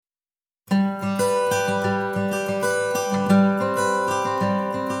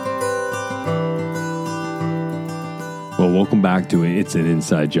welcome back to It's an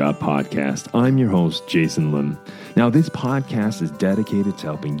Inside Job podcast. I'm your host, Jason Lim. Now, this podcast is dedicated to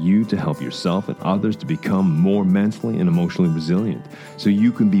helping you to help yourself and others to become more mentally and emotionally resilient so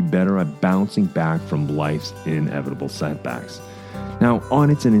you can be better at bouncing back from life's inevitable setbacks. Now, on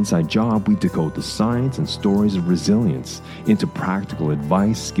It's an Inside Job, we decode the science and stories of resilience into practical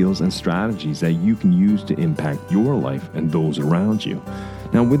advice, skills, and strategies that you can use to impact your life and those around you.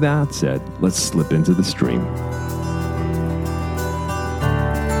 Now, with that said, let's slip into the stream.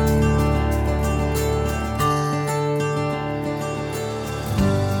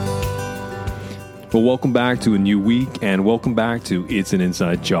 Well, welcome back to a new week, and welcome back to It's an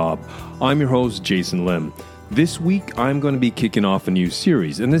Inside Job. I'm your host, Jason Lim. This week, I'm going to be kicking off a new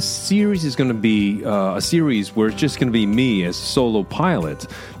series, and this series is going to be a series where it's just going to be me as a solo pilot.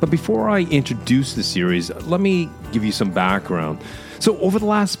 But before I introduce the series, let me give you some background. So over the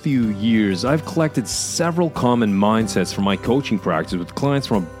last few years, I've collected several common mindsets from my coaching practice with clients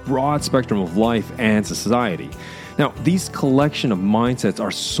from a broad spectrum of life and society. Now, these collection of mindsets are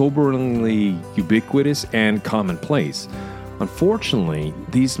soberingly ubiquitous and commonplace. Unfortunately,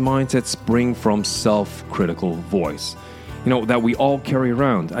 these mindsets spring from self-critical voice, that we all carry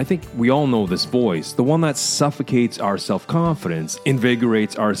around. I think we all know this voice, the one that suffocates our self-confidence,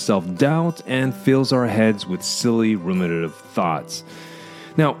 invigorates our self-doubt, and fills our heads with silly, ruminative thoughts.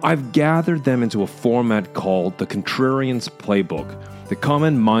 Now, I've gathered them into a format called the Contrarian's Playbook, the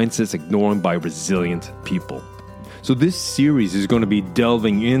common mindsets ignored by resilient people. So this series is going to be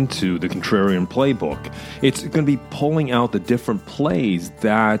delving into the Contrarian Playbook. It's going to be pulling out the different plays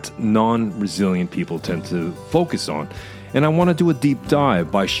that non-resilient people tend to focus on. And I want to do a deep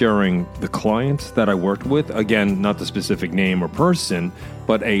dive by sharing the client that I worked with. Again, not the specific name or person,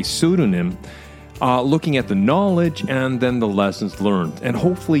 but a pseudonym. Looking at the knowledge and then the lessons learned. And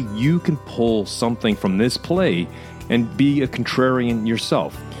hopefully you can pull something from this play and be a contrarian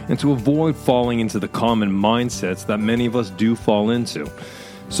yourself, and to avoid falling into the common mindsets that many of us do fall into.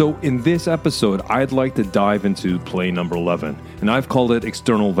 So in this episode, I'd like to dive into play number 11, and I've called it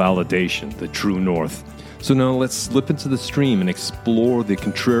External Validation, the True North. So now let's slip into the stream and explore the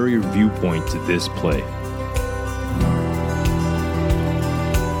contrary viewpoint to this play.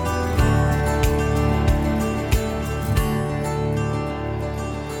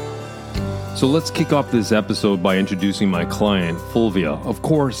 So let's kick off this episode by introducing my client, Fulvia. Of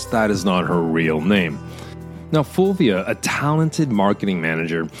course, that is not her real name. Now, Fulvia, a talented marketing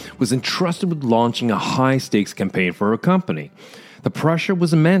manager, was entrusted with launching a high-stakes campaign for her company. The pressure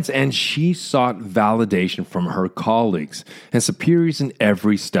was immense, and she sought validation from her colleagues and superiors in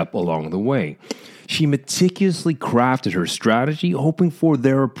every step along the way. She meticulously crafted her strategy, hoping for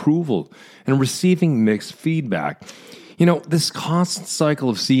their approval and receiving mixed feedback. This constant cycle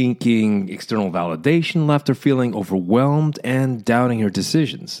of seeking external validation left her feeling overwhelmed and doubting her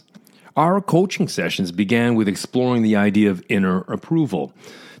decisions. Our coaching sessions began with exploring the idea of inner approval.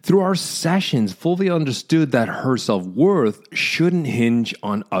 Through our sessions, Fulvia understood that her self-worth shouldn't hinge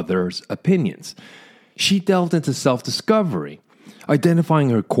on others' opinions. She delved into self-discovery,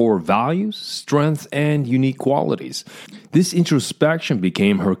 identifying her core values, strengths, and unique qualities. This introspection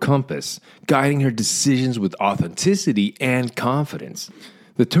became her compass, guiding her decisions with authenticity and confidence.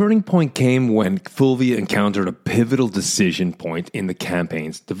 The turning point came when Fulvia encountered a pivotal decision point in the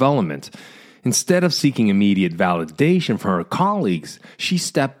campaign's development. Instead of seeking immediate validation from her colleagues, she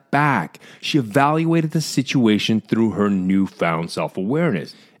stepped back. She evaluated the situation through her newfound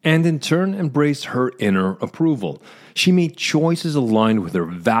self-awareness, and in turn embraced her inner approval. She made choices aligned with her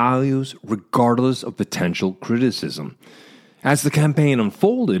values, regardless of potential criticism. As the campaign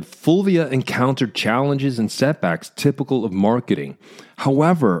unfolded, Fulvia encountered challenges and setbacks typical of marketing.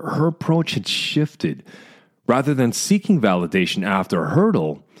 However, her approach had shifted. Rather than seeking validation after a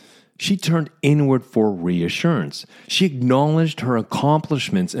hurdle, she turned inward for reassurance. She acknowledged her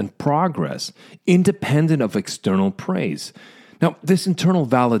accomplishments and progress, independent of external praise. Now, this internal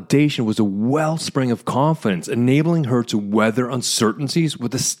validation was a wellspring of confidence, enabling her to weather uncertainties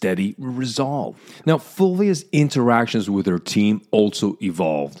with a steady resolve. Now, Fulvia's interactions with her team also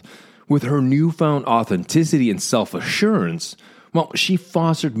evolved. With her newfound authenticity and self-assurance, she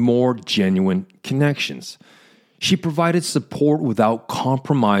fostered more genuine connections. She provided support without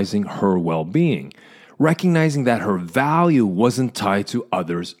compromising her well-being, recognizing that her value wasn't tied to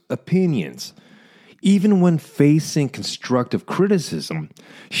others' opinions. Even when facing constructive criticism,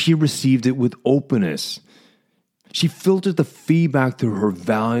 she received it with openness. She filtered the feedback through her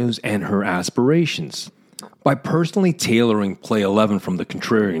values and her aspirations. By personally tailoring Play 11 from the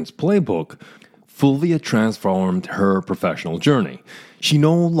Contrarian's Playbook, Fulvia transformed her professional journey. She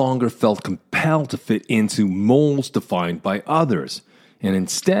no longer felt compelled compelled to fit into molds defined by others. And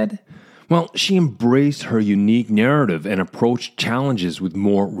instead, well, she embraced her unique narrative and approached challenges with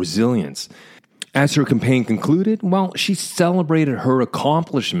more resilience. As her campaign concluded, well, she celebrated her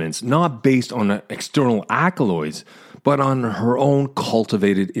accomplishments not based on external accolades, but on her own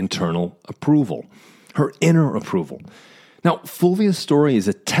cultivated internal approval, her inner approval. Now, Fulvia's story is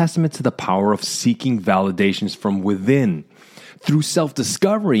a testament to the power of seeking validations from within. Through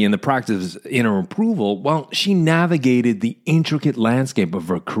self-discovery and the practice of inner approval, well, she navigated the intricate landscape of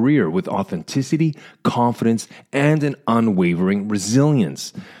her career with authenticity, confidence, and an unwavering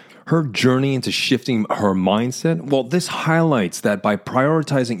resilience. Her journey into shifting her mindset, well, this highlights that by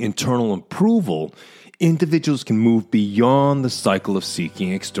prioritizing internal approval, individuals can move beyond the cycle of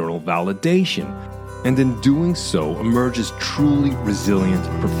seeking external validation, and in doing so, emerge as truly resilient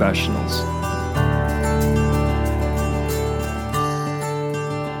professionals.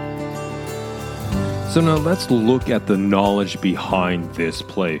 So now let's look at the knowledge behind this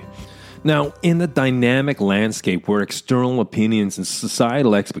play. Now, in the dynamic landscape where external opinions and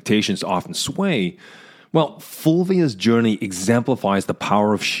societal expectations often sway, well, Fulvia's journey exemplifies the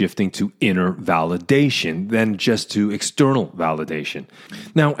power of shifting to inner validation than just to external validation.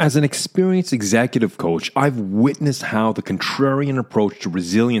 Now, as an experienced executive coach, I've witnessed how the contrarian approach to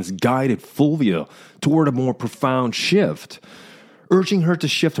resilience guided Fulvia toward a more profound shift, urging her to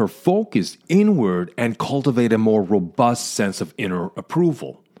shift her focus inward and cultivate a more robust sense of inner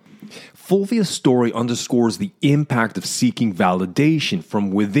approval. Fulvia's story underscores the impact of seeking validation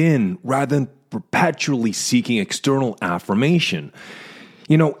from within rather than perpetually seeking external affirmation.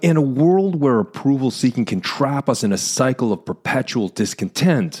 In a world where approval seeking can trap us in a cycle of perpetual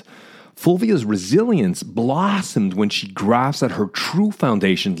discontent, Fulvia's resilience blossomed when she grasped that her true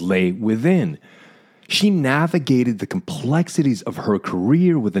foundation lay within. She navigated the complexities of her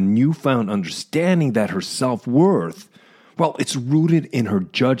career with a newfound understanding that her self-worth, well, it's rooted in her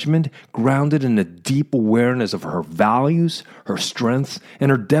judgment, grounded in a deep awareness of her values, her strengths, and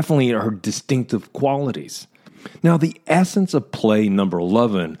her distinctive qualities. Now, the essence of play number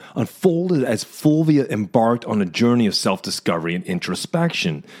 11 unfolded as Fulvia embarked on a journey of self-discovery and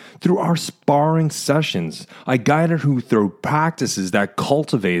introspection. Through our sparring sessions, I guided her through practices that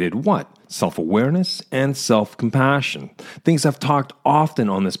cultivated what? Self-awareness and self-compassion, things I've talked often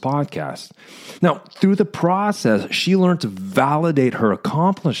on this podcast. Now, through the process, she learned to validate her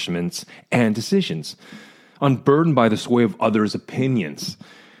accomplishments and decisions, unburdened by the sway of others' opinions.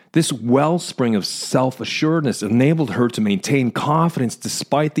 This wellspring of self-assuredness enabled her to maintain confidence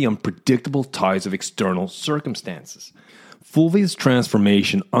despite the unpredictable tides of external circumstances. Fulvia's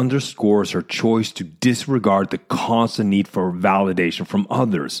transformation underscores her choice to disregard the constant need for validation from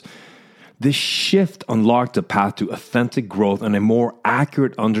others. This shift unlocked a path to authentic growth and a more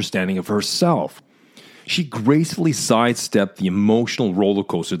accurate understanding of herself. She gracefully sidestepped the emotional roller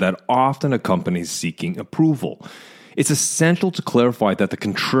coaster that often accompanies seeking approval. It's essential to clarify that the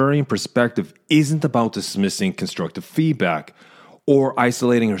contrarian perspective isn't about dismissing constructive feedback or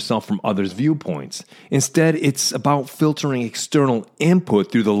isolating herself from others' viewpoints. Instead, it's about filtering external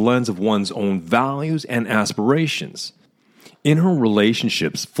input through the lens of one's own values and aspirations. In her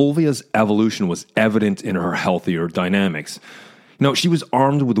relationships, Fulvia's evolution was evident in her healthier dynamics. She was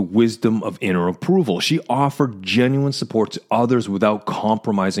armed with the wisdom of inner approval. She offered genuine support to others without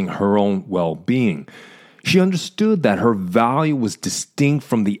compromising her own well-being. She understood that her value was distinct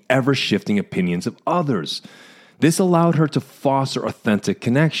from the ever-shifting opinions of others. This allowed her to foster authentic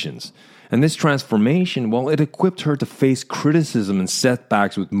connections. And this transformation, well, it equipped her to face criticism and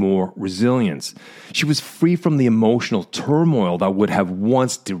setbacks with more resilience. She was free from the emotional turmoil that would have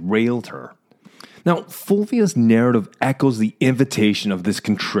once derailed her. Now, Fulvia's narrative echoes the invitation of this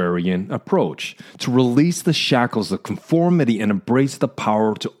contrarian approach to release the shackles of conformity and embrace the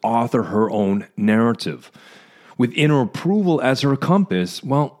power to author her own narrative. With inner approval as her compass,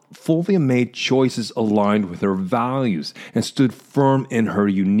 well, Fulvia made choices aligned with her values and stood firm in her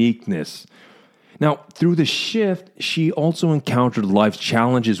uniqueness. Now, through the shift, she also encountered life's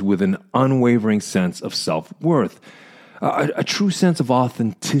challenges with an unwavering sense of self-worth, a true sense of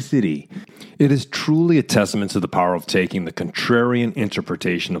authenticity. It is truly a testament to the power of taking the contrarian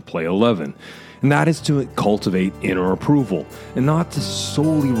interpretation of Play 11, and that is to cultivate inner approval and not to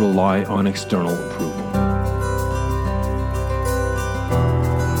solely rely on external approval.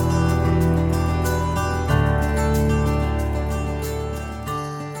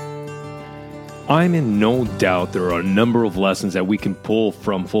 I'm in no doubt there are a number of lessons that we can pull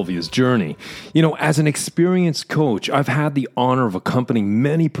from Fulvia's journey. As an experienced coach, I've had the honor of accompanying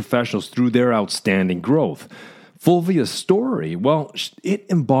many professionals through their outstanding growth. Fulvia's story, well, it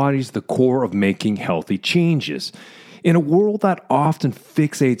embodies the core of making healthy changes. In a world that often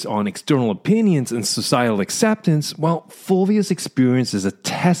fixates on external opinions and societal acceptance, well, Fulvia's experience is a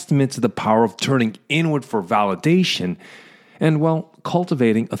testament to the power of turning inward for validation and, well,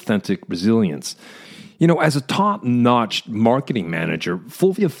 cultivating authentic resilience. As a top-notch marketing manager,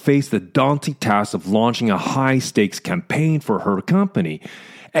 Fulvia faced the daunting task of launching a high-stakes campaign for her company.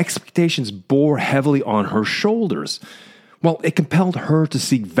 Expectations bore heavily on her shoulders. Well, it compelled her to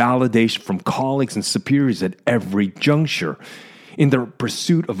seek validation from colleagues and superiors at every juncture. In the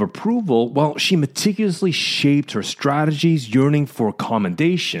pursuit of approval, well, she meticulously shaped her strategies, yearning for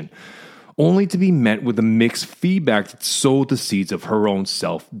commendation, only to be met with a mixed feedback that sowed the seeds of her own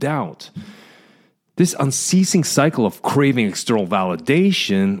self-doubt. This unceasing cycle of craving external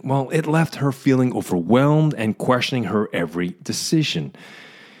validation, well, it left her feeling overwhelmed and questioning her every decision.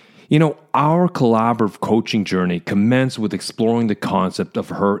 Our collaborative coaching journey commenced with exploring the concept of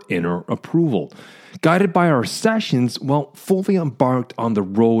her inner approval. Guided by our sessions, well, Fulvia embarked on the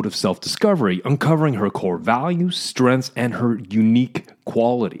road of self-discovery, uncovering her core values, strengths, and her unique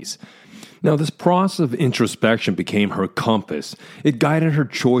qualities. Now, this process of introspection became her compass. It guided her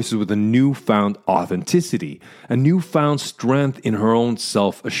choices with a newfound authenticity, a newfound strength in her own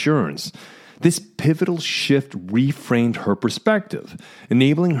self-assurance. This pivotal shift reframed her perspective,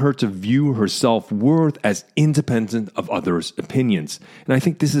 enabling her to view her self-worth as independent of others' opinions. And I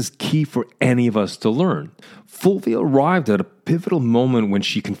think this is key for any of us to learn. Fulvia arrived at a pivotal moment when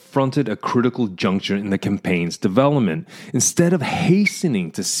she confronted a critical juncture in the campaign's development. Instead of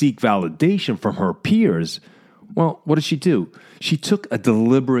hastening to seek validation from her peers, well, what did she do? She took a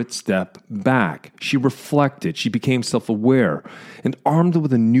deliberate step back. She reflected. She became self-aware. And armed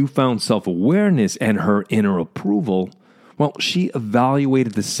with a newfound self-awareness and her inner approval, well, she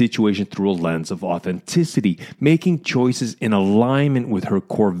evaluated the situation through a lens of authenticity, making choices in alignment with her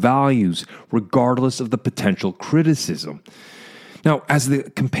core values, regardless of the potential criticism. Now, as the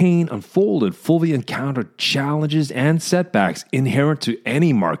campaign unfolded, Fulvia encountered challenges and setbacks inherent to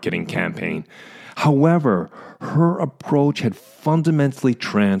any marketing campaign. However, her approach had fundamentally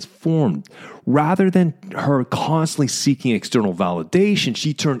transformed. Rather than her constantly seeking external validation,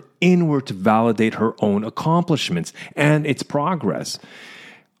 she turned inward to validate her own accomplishments and its progress.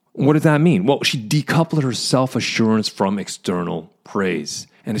 What does that mean? Well, she decoupled her self-assurance from external praise.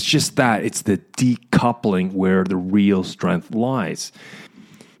 And it's just that. It's the decoupling where the real strength lies.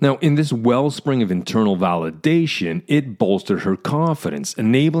 Now, in this wellspring of internal validation, it bolstered her confidence,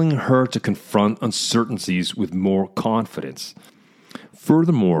 enabling her to confront uncertainties with more confidence.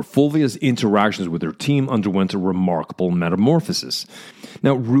 Furthermore, Fulvia's interactions with her team underwent a remarkable metamorphosis.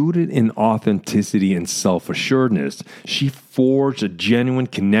 Now, rooted in authenticity and self-assuredness, she forged genuine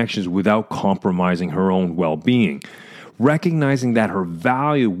connections without compromising her own well-being, recognizing that her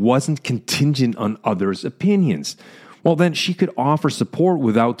value wasn't contingent on others' opinions. Well, then she could offer support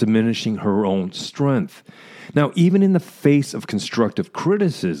without diminishing her own strength. Now, even in the face of constructive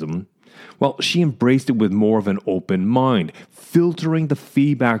criticism, well, she embraced it with more of an open mind, filtering the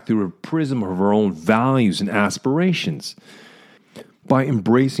feedback through a prism of her own values and aspirations. By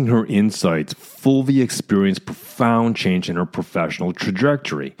embracing her insights, Fulvia experienced profound change in her professional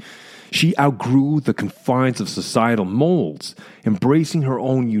trajectory. She outgrew the confines of societal molds, embracing her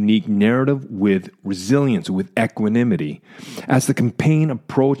own unique narrative with resilience, with equanimity. As the campaign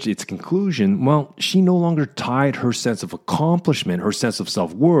approached its conclusion, well, she no longer tied her sense of accomplishment, her sense of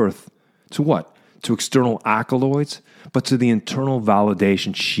self-worth, to what? To external accolades, but to the internal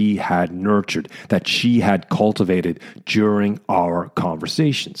validation she had nurtured, that she had cultivated during our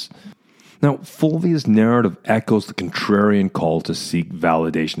conversations. Now, Fulvia's narrative echoes the contrarian call to seek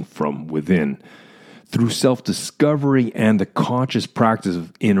validation from within. Through self-discovery and the conscious practice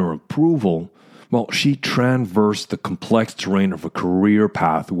of inner approval, well, she traversed the complex terrain of a career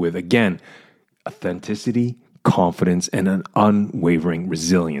path with, again, authenticity, confidence, and an unwavering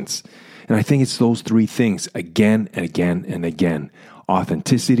resilience. And I think it's those three things again and again and again: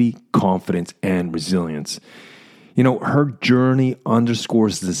 authenticity, confidence, and resilience. Her journey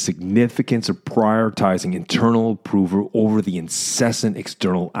underscores the significance of prioritizing internal approval over the incessant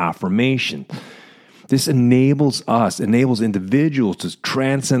external affirmation. This enables individuals to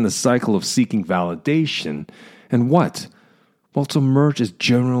transcend the cycle of seeking validation and what? Well, to emerge as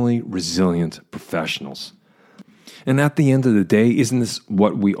generally resilient professionals. And at the end of the day, isn't this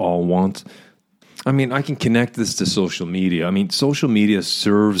what we all want? I mean, I can connect this to social media. I mean, social media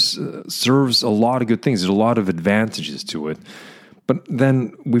serves a lot of good things. There's a lot of advantages to it. But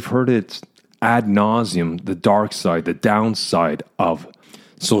then we've heard it ad nauseum, the dark side, the downside of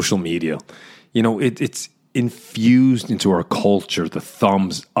social media. It's infused into our culture the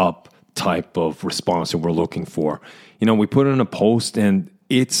thumbs up type of response that we're looking for. We put in a post, and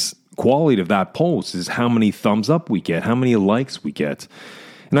its quality of that post is how many thumbs up we get, how many likes we get.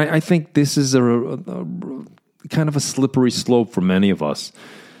 And I think this is a kind of a slippery slope for many of us.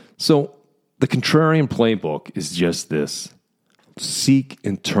 So the Contrarian Playbook is just this. Seek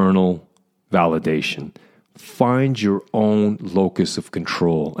internal validation. Find your own locus of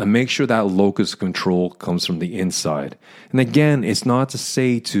control and make sure that locus of control comes from the inside. And again, it's not to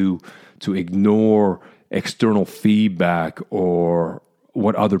say to ignore external feedback or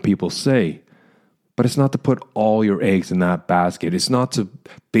what other people say, but it's not to put all your eggs in that basket. It's not to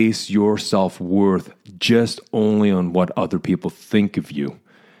base your self-worth just only on what other people think of you.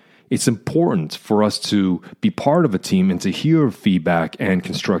 It's important for us to be part of a team and to hear feedback and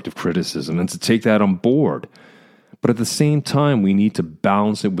constructive criticism and to take that on board. But at the same time, we need to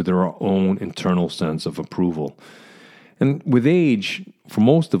balance it with our own internal sense of approval. And with age, for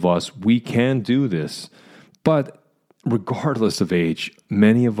most of us, we can do this. But regardless of age,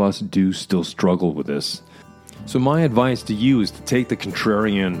 many of us do still struggle with this. So my advice to you is to take the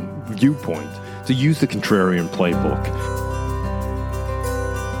contrarian viewpoint, to use the Contrarian Playbook.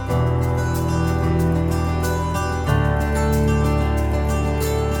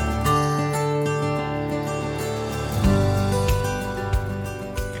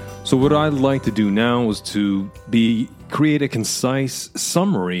 So what I'd like to do now is to create a concise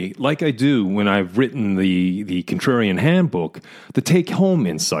summary, like I do when I've written the Contrarian Handbook, the take-home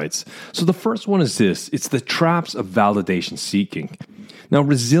insights. So the first one is this. It's the traps of validation seeking. Now,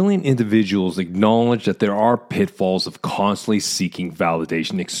 resilient individuals acknowledge that there are pitfalls of constantly seeking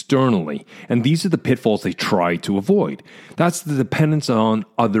validation externally, and these are the pitfalls they try to avoid. That's the dependence on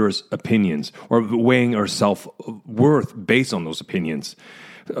others' opinions, or weighing our self-worth based on those opinions.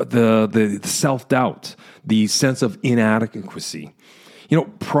 The self-doubt, the sense of inadequacy.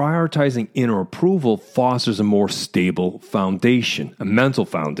 Prioritizing inner approval fosters a more stable foundation, a mental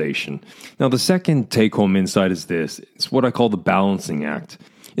foundation. Now, the second take-home insight is this. It's what I call the balancing act.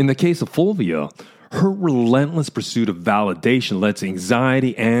 In the case of Fulvia, her relentless pursuit of validation led to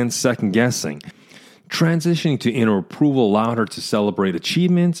anxiety and second-guessing. Transitioning to inner approval allowed her to celebrate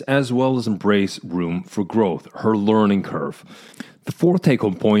achievements as well as embrace room for growth, her learning curve. The fourth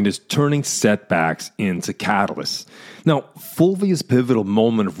take-home point is turning setbacks into catalysts. Now, Fulvia's pivotal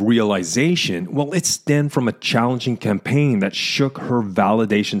moment of realization, it stemmed from a challenging campaign that shook her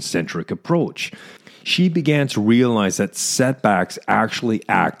validation-centric approach. She began to realize that setbacks actually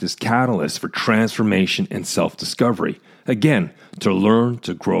act as catalysts for transformation and self-discovery. Again, to learn,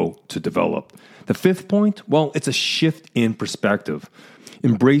 to grow, to develop. The fifth point, it's a shift in perspective.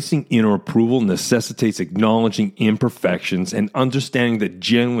 Embracing inner approval necessitates acknowledging imperfections and understanding that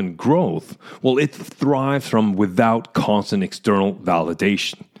genuine growth, it thrives from without constant external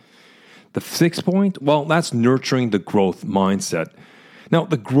validation. The sixth point, that's nurturing the growth mindset. Now,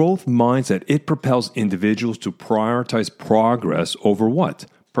 the growth mindset, it propels individuals to prioritize progress over what?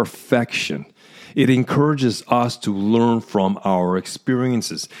 Perfection. It encourages us to learn from our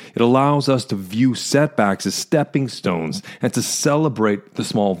experiences. It allows us to view setbacks as stepping stones and to celebrate the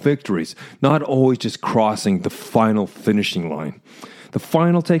small victories, not always just crossing the final finishing line. The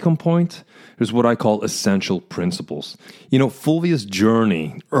final take-home point is what I call essential principles. Fulvia's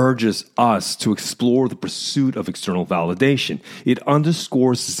journey urges us to explore the pursuit of external validation. It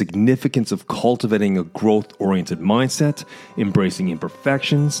underscores the significance of cultivating a growth-oriented mindset, embracing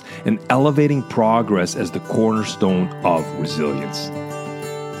imperfections, and elevating progress as the cornerstone of resilience.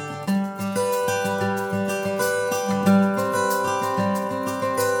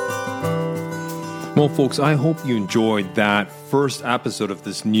 Well, folks, I hope you enjoyed that first episode of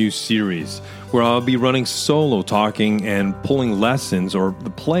this new series where I'll be running solo, talking and pulling lessons or the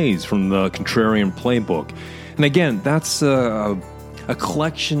plays from the Contrarian Playbook. And again, that's a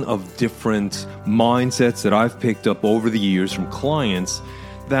collection of different mindsets that I've picked up over the years from clients,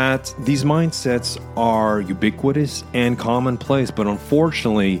 that these mindsets are ubiquitous and commonplace, but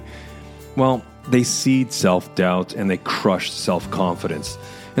unfortunately, they seed self-doubt and they crush self-confidence.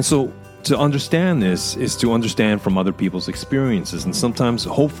 And so to understand this is to understand from other people's experiences. And sometimes,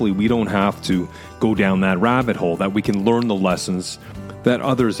 hopefully, we don't have to go down that rabbit hole, that we can learn the lessons that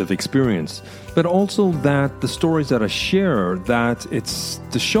others have experienced. But also that the stories that I share, that it's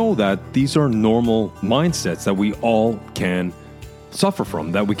to show that these are normal mindsets that we all can suffer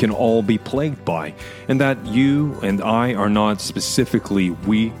from, that we can all be plagued by, and that you and I are not specifically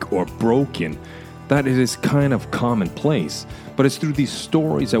weak or broken, that it is kind of commonplace. But it's through these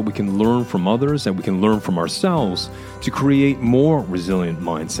stories that we can learn from others, and we can learn from ourselves to create more resilient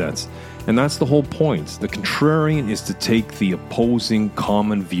mindsets. And that's the whole point. The contrarian is to take the opposing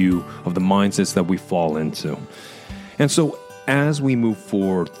common view of the mindsets that we fall into. And so as we move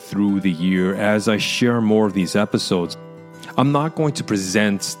forward through the year, as I share more of these episodes, I'm not going to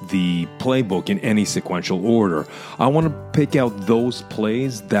present the playbook in any sequential order. I want to pick out those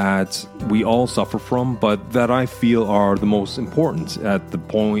plays that we all suffer from, but that I feel are the most important at the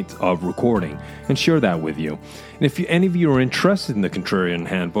point of recording, and share that with you. And if any of you are interested in the Contrarian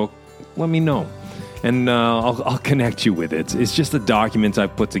Handbook, let me know, and I'll connect you with it. It's just a document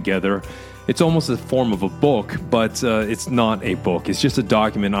I've put together. It's almost a form of a book, but it's not a book. It's just a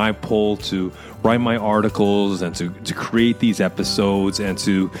document I pull to write my articles and to create these episodes and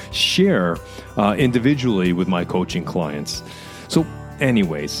to share individually with my coaching clients. So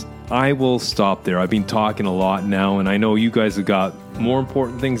anyways, I will stop there. I've been talking a lot now, and I know you guys have got more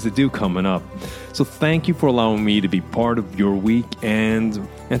important things to do coming up. So thank you for allowing me to be part of your week and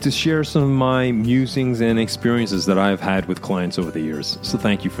to share some of my musings and experiences that I've had with clients over the years. So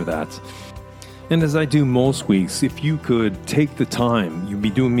thank you for that. And as I do most weeks, if you could take the time, you'd be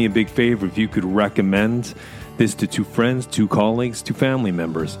doing me a big favor if you could recommend this to 2 friends, 2 colleagues, 2 family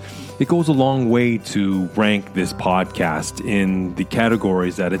members. It goes a long way to rank this podcast in the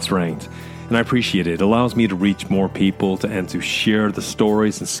categories that it's ranked. And I appreciate it. It allows me to reach more people and to share the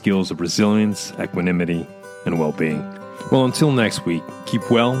stories and skills of resilience, equanimity, and well-being. Well, until next week, keep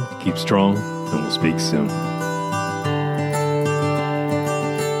well, keep strong, and we'll speak soon.